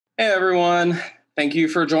Hey everyone, thank you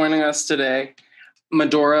for joining us today.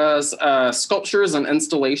 MaDora's sculptures and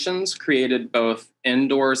installations, created both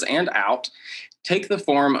indoors and out, take the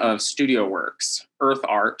form of studio works, earth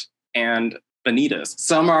art, and vanitas.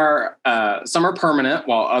 Some are permanent,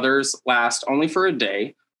 while others last only for a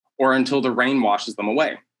day or until the rain washes them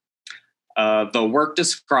away. The work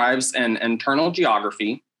describes an internal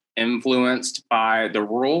geography influenced by the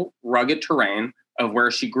rural, rugged terrain of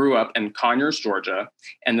where she grew up in Conyers, Georgia,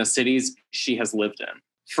 and the cities she has lived in.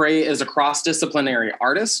 Frey is a cross-disciplinary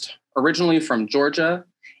artist, originally from Georgia,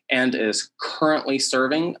 and is currently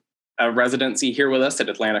serving a residency here with us at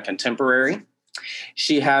Atlanta Contemporary.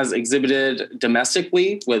 She has exhibited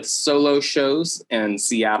domestically with solo shows in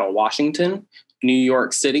Seattle, Washington, New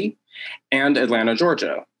York City, and Atlanta,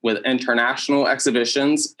 Georgia, with international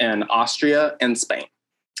exhibitions in Austria and Spain.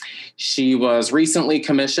 She was recently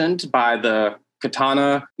commissioned by the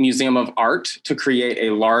Katonah Museum of Art to create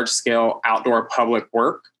a large-scale outdoor public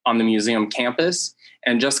work on the museum campus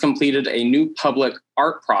and just completed a new public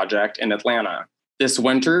art project in Atlanta. This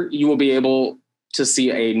winter, you will be able to see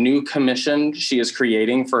a new commission she is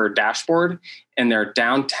creating for a dashboard in their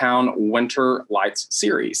Downtown Winter Lights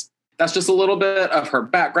series. That's just a little bit of her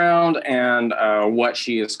background and what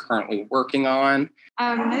she is currently working on.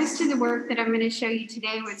 Most of the work that I'm going to show you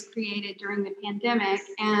today was created during the pandemic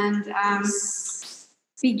and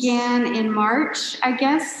began in March, I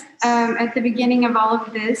guess. At the beginning of all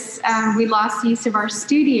of this, we lost use of our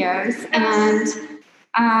studios, and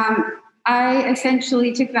I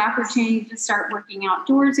essentially took the opportunity to start working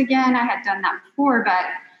outdoors again. I had done that before,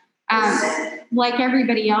 but like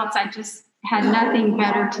everybody else, I just had nothing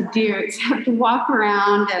better to do except to walk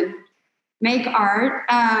around and make art.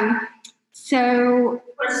 So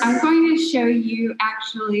I'm going to show you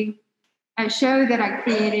actually a show that I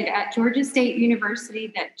created at Georgia State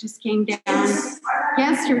University that just came down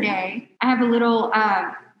yesterday. I have a little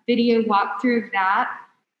video walkthrough of that,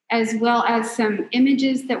 as well as some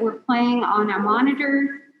images that were playing on a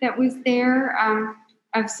monitor that was there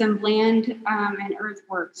of some land and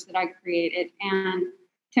earthworks that I created and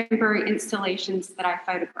temporary installations that I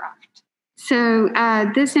photographed. So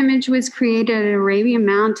this image was created at Arabian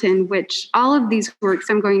Mountain, which all of these works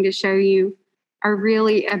I'm going to show you are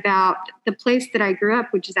really about the place that I grew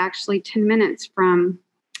up, which is actually 10 minutes from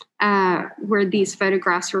where these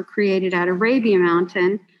photographs were created at Arabian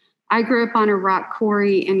Mountain. I grew up on a rock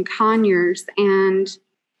quarry in Conyers, and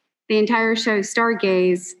the entire show,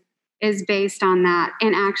 Stargaze, is based on that,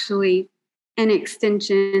 and actually an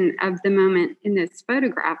extension of the moment in this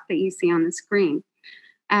photograph that you see on the screen.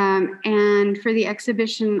 And for the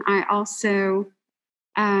exhibition, I also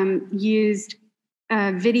used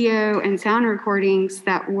video and sound recordings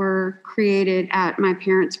that were created at my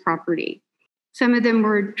parents' property. Some of them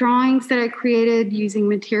were drawings that I created using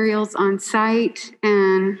materials on site,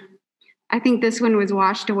 and I think this one was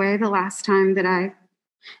washed away the last time that I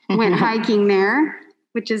went hiking there,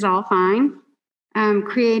 which is all fine.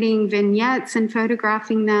 Creating vignettes and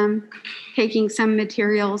photographing them, taking some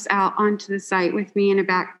materials out onto the site with me in a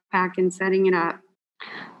backpack and setting it up.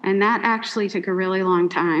 And that actually took a really long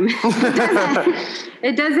time.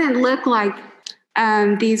 It doesn't look like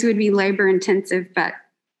these would be labor intensive, but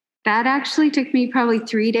that actually took me probably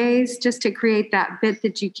 3 days just to create that bit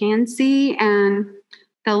that you can see. And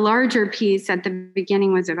the larger piece at the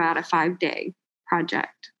beginning was about a 5-day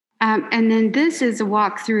project. And then this is a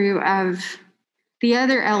walkthrough of the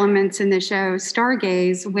other elements in the show,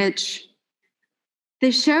 Stargaze, which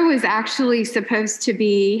the show was actually supposed to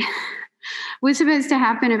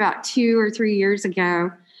happen about 2 or 3 years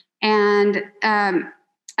ago. And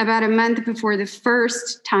about a month before the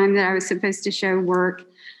first time that I was supposed to show work,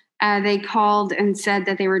 they called and said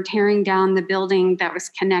that they were tearing down the building that was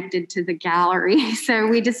connected to the gallery. So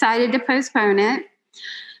we decided to postpone it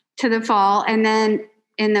to the fall. And then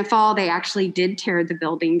in the fall, they actually did tear the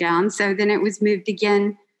building down. So then it was moved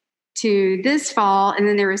again to this fall. And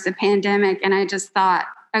then there was the pandemic. And I just thought,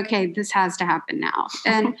 okay, this has to happen now.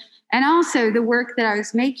 And also the work that I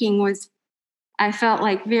was making was, I felt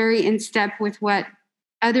like very in step with what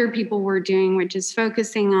other people were doing, which is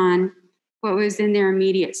focusing on what was in their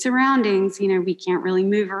immediate surroundings. You know, we can't really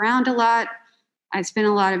move around a lot. I spent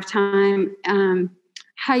a lot of time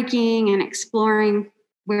hiking and exploring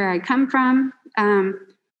where I come from,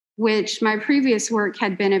 which my previous work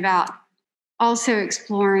had been about also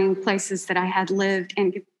exploring places that I had lived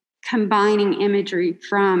and combining imagery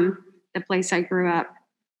from the place I grew up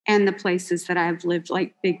and the places that I've lived,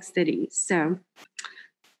 like big cities. So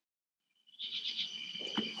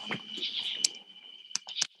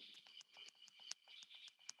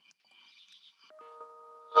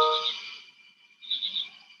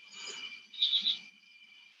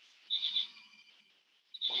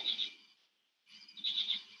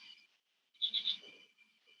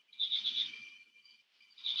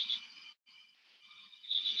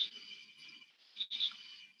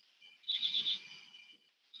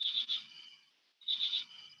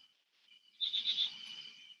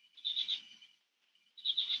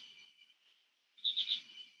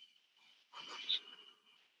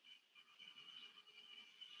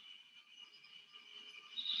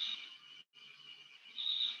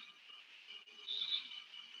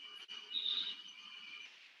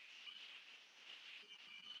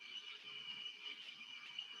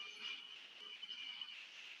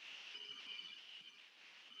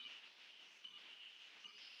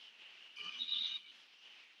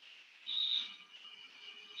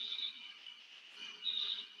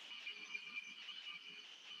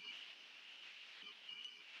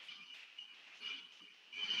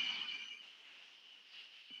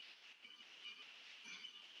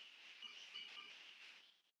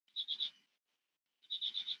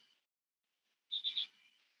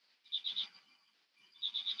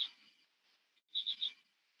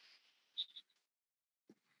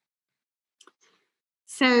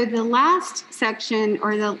So the last section,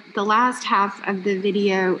 or the last half of the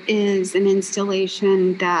video, is an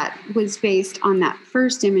installation that was based on that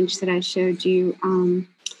first image that I showed you,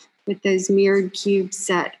 with those mirrored cubes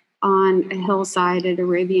set on a hillside at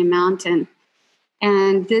Arabian Mountain.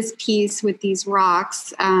 And this piece with these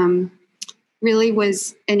rocks really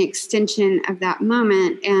was an extension of that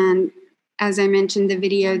moment. And as I mentioned, the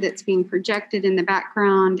video that's being projected in the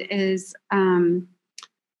background is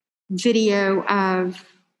video of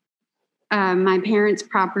my parents'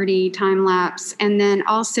 property, time lapse, and then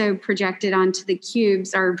also projected onto the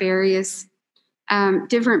cubes are various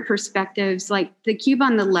different perspectives. Like the cube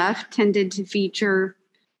on the left tended to feature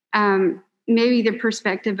maybe the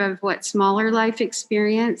perspective of what smaller life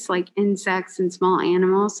experience, like insects and small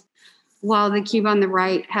animals, while the cube on the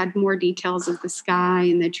right had more details of the sky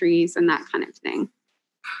and the trees and that kind of thing.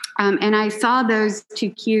 And I saw those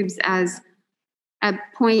two cubes as a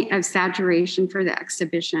point of saturation for the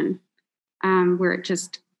exhibition, where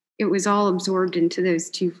it was all absorbed into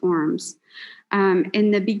those two forms.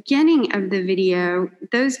 In the beginning of the video,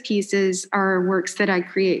 those pieces are works that I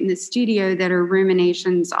create in the studio that are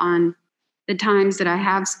ruminations on the times that I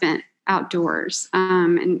have spent outdoors,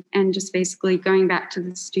 and just basically going back to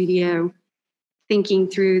the studio, thinking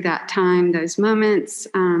through that time, those moments,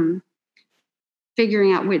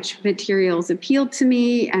 figuring out which materials appealed to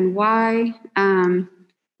me and why.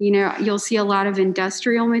 You'll see a lot of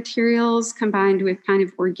industrial materials combined with kind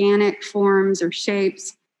of organic forms or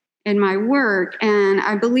shapes in my work. And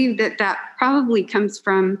I believe that probably comes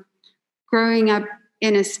from growing up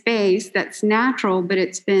in a space that's natural, but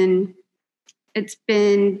it's been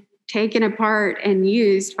taken apart and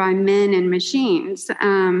used by men and machines.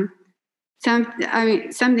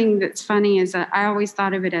 Something that's funny is that I always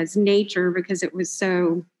thought of it as nature because it was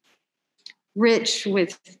so rich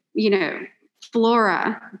with,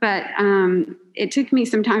 flora. But it took me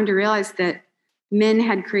some time to realize that men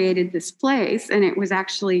had created this place, and it was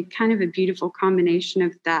actually kind of a beautiful combination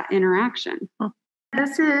of that interaction. Huh.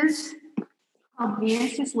 This is called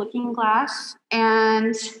Venus's Looking Glass,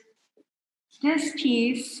 and this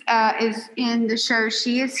piece is in the show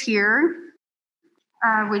She Is Here,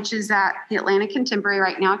 which is at the Atlanta Contemporary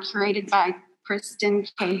right now, curated by Kristen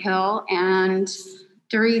Cahill and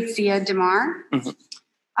Dorothea DeMar. Mm-hmm.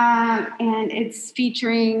 And it's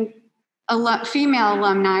featuring female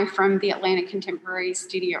alumni from the Atlanta Contemporary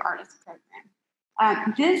Studio Artist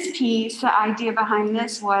Program. This piece, the idea behind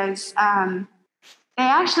this was they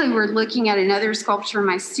actually were looking at another sculpture in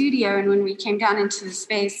my studio, and when we came down into the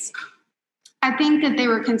space, I think that they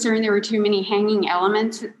were concerned there were too many hanging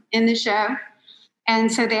elements in the show.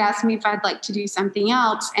 And so they asked me if I'd like to do something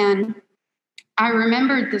else. And I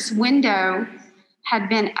remembered this window had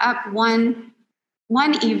been up one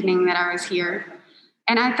evening that I was here.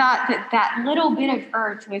 And I thought that little bit of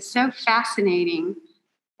earth was so fascinating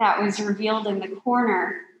that was revealed in the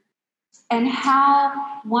corner, and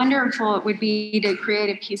how wonderful it would be to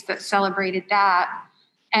create a piece that celebrated that,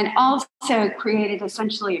 and also created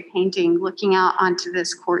essentially a painting looking out onto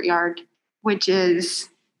this courtyard, which it's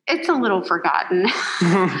a little forgotten.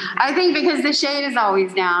 I think because the shade is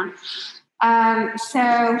always down.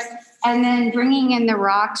 And then bringing in the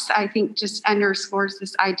rocks, I think just underscores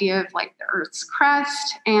this idea of like the Earth's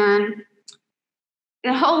crust. And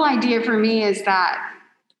the whole idea for me is that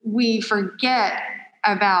we forget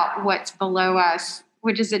about what's below us,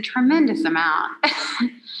 which is a tremendous amount.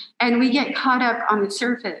 And we get caught up on the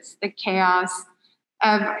surface, the chaos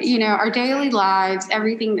of, our daily lives,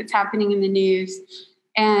 everything that's happening in the news.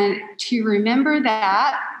 And to remember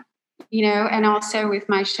that, and also with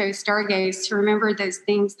my show Stargaze, to remember those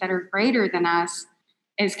things that are greater than us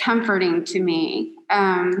is comforting to me.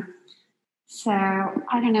 So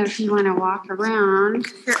I don't know if you want to walk around.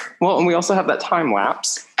 Well, and we also have that time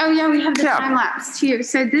lapse. Oh, yeah, we have the time lapse too.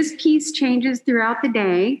 So this piece changes throughout the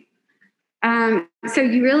day. So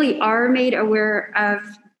you really are made aware of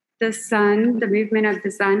the sun, the movement of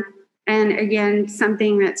the sun, and again,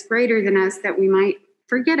 something that's greater than us that we might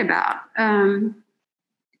forget about.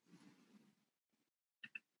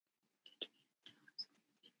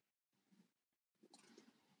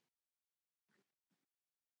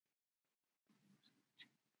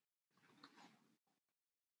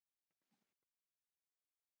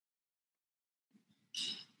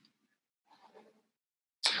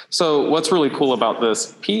 So what's really cool about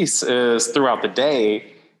this piece is throughout the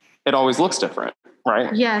day, it always looks different,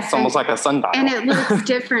 right? Yes. It's almost like a sundial. And it looks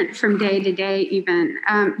different from day to day even.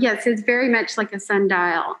 Yes, it's very much like a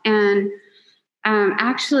sundial. And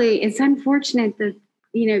actually, it's unfortunate that,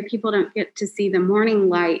 people don't get to see the morning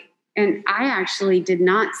light. And I actually did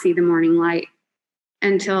not see the morning light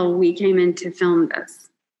until we came in to film this.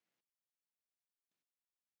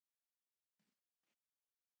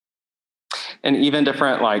 And even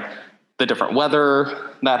different, like the different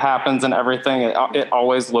weather that happens and everything, it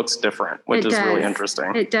always looks different, which is really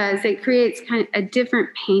interesting. It does. It creates kind of a different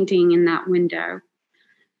painting in that window.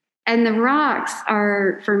 And the rocks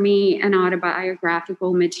are, for me, an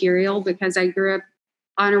autobiographical material because I grew up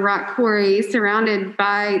on a rock quarry surrounded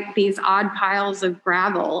by these odd piles of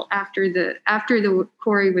gravel. After the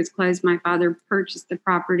quarry was closed, my father purchased the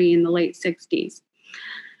property in the late 60s.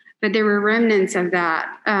 But there were remnants of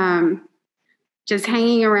that just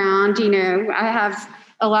hanging around. I have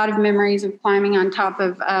a lot of memories of climbing on top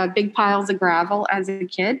of big piles of gravel as a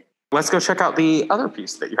kid. Let's go check out the other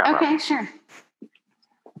piece that you have. Okay, sure.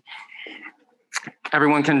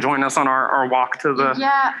 Everyone can join us on our walk to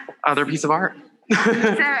the other piece of art. So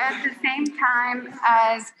at the same time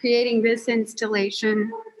as creating this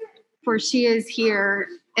installation for She Is Here,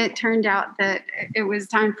 it turned out that it was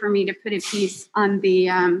time for me to put a piece on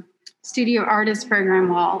the studio artist program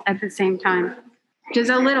wall at the same time, which is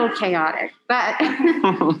a little chaotic, but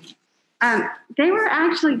they were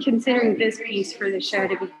actually considering this piece for the show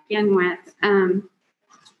to begin with.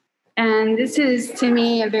 And this is, to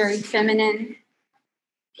me, a very feminine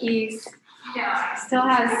piece. Still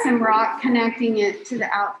has some rock connecting it to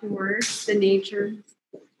the outdoors, the nature.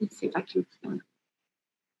 Let's see if I can.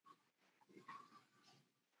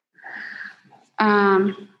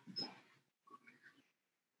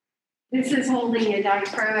 This is holding a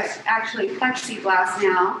dichroic, actually plexiglass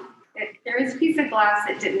now. There is a piece of glass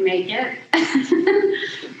that didn't make it.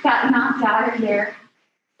 Got knocked out of here.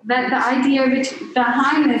 But the idea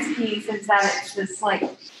behind this piece is that it's this like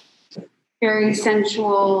very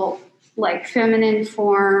sensual, like feminine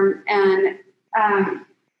form, and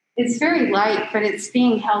it's very light, but it's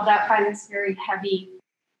being held up by this very heavy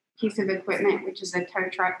piece of equipment, which is a tow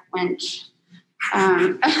truck winch.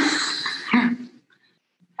 Heavy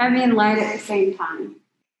and light at the same time.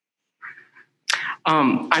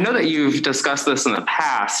 I know that you've discussed this in the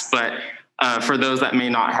past, but for those that may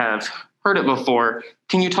not have heard it before,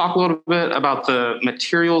 can you talk a little bit about the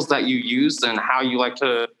materials that you use and how you like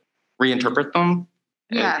to reinterpret them?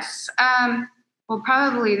 Yes. Well,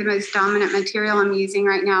 probably the most dominant material I'm using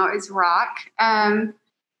right now is rock. And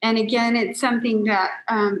again, it's something that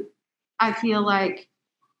I feel like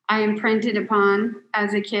I imprinted upon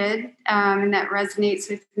as a kid, and that resonates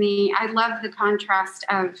with me. I love the contrast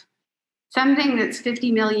of something that's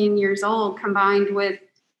 50 million years old combined with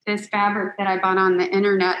this fabric that I bought on the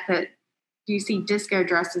internet that you see disco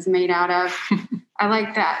dresses made out of. I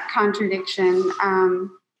like that contradiction.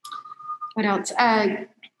 What else?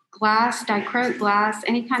 Glass, dichroic glass,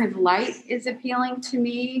 any kind of light is appealing to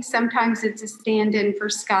me. Sometimes it's a stand-in for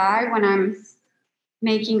sky when I'm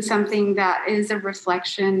making something that is a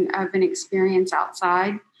reflection of an experience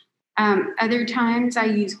outside. Other times I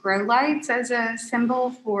use grow lights as a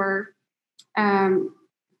symbol for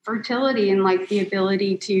fertility and like the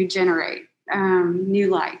ability to generate new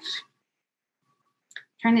life. I'm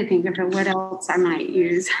trying to think of what else I might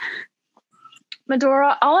use.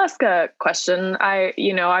 MaDora, I'll ask a question.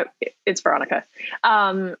 It's Veronica.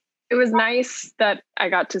 It was nice that I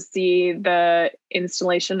got to see the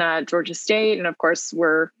installation at Georgia State. And of course,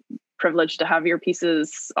 we're privileged to have your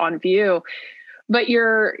pieces on view. But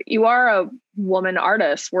you are a woman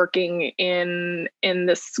artist working in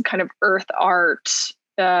this kind of earth art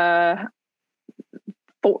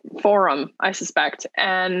forum, I suspect.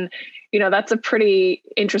 And, that's a pretty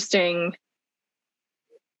interesting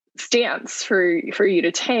stance for you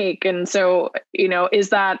to take. And so, is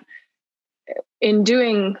that in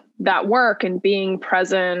doing that work and being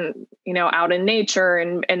present, out in nature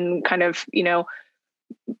and kind of,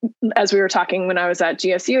 as we were talking when I was at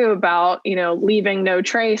GSU about, leaving no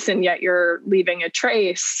trace and yet you're leaving a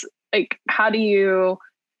trace, like, how do you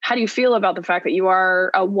feel about the fact that you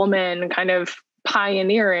are a woman kind of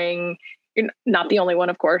pioneering, you're not the only one,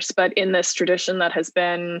 of course, but in this tradition that has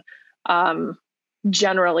been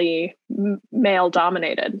generally male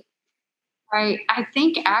dominated? Right. I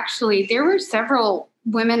think actually there were several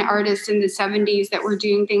women artists in the 70s that were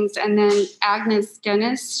doing things. And then Agnes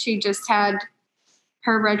Dennis, she just had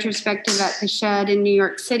her retrospective at the Shed in New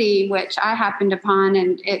York City, which I happened upon,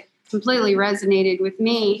 and it completely resonated with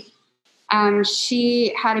me.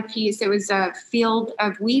 She had a piece, it was a field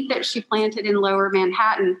of wheat that she planted in Lower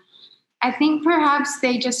Manhattan. I think perhaps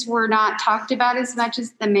they just were not talked about as much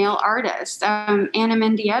as the male artists. Anna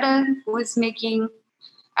Mendieta was making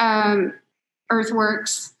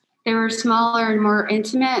earthworks. They were smaller and more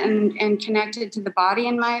intimate and connected to the body,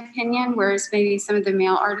 in my opinion, whereas maybe some of the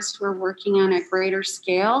male artists were working on a greater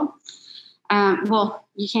scale. Well,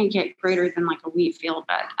 you can't get greater than like a wheat field,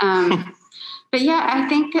 but yeah, I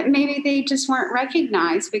think that maybe they just weren't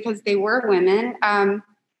recognized because they were women.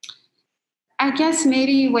 I guess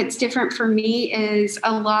maybe what's different for me is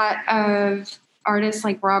a lot of artists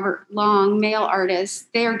like Robert Long, male artists,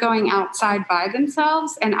 they are going outside by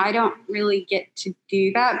themselves, and I don't really get to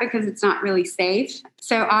do that because it's not really safe.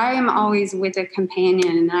 So I am always with a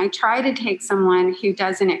companion, and I try to take someone who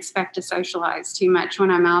doesn't expect to socialize too much when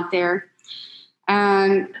I'm out there.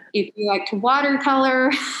 If you like to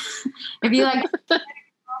watercolor, if you like,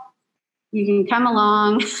 you can come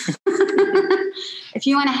along. If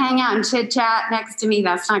you want to hang out and chit chat next to me,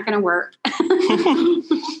 that's not going to work.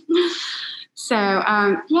 So,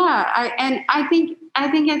 I think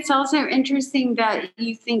it's also interesting that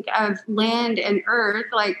you think of land and earth,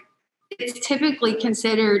 like it's typically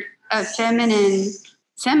considered a feminine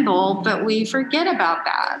symbol, but we forget about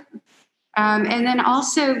that. And then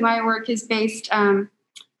also my work is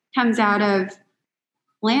comes out of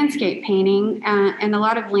landscape painting, and a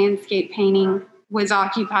lot of landscape painting was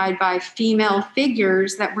occupied by female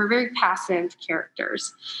figures that were very passive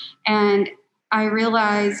characters. And I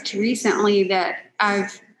realized recently that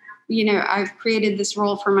I've created this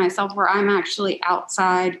role for myself where I'm actually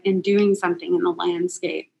outside and doing something in the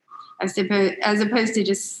landscape as opposed to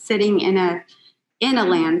just sitting in a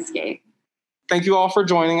landscape. Thank you all for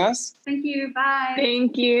joining us. Thank you. Bye.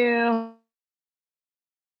 Thank you.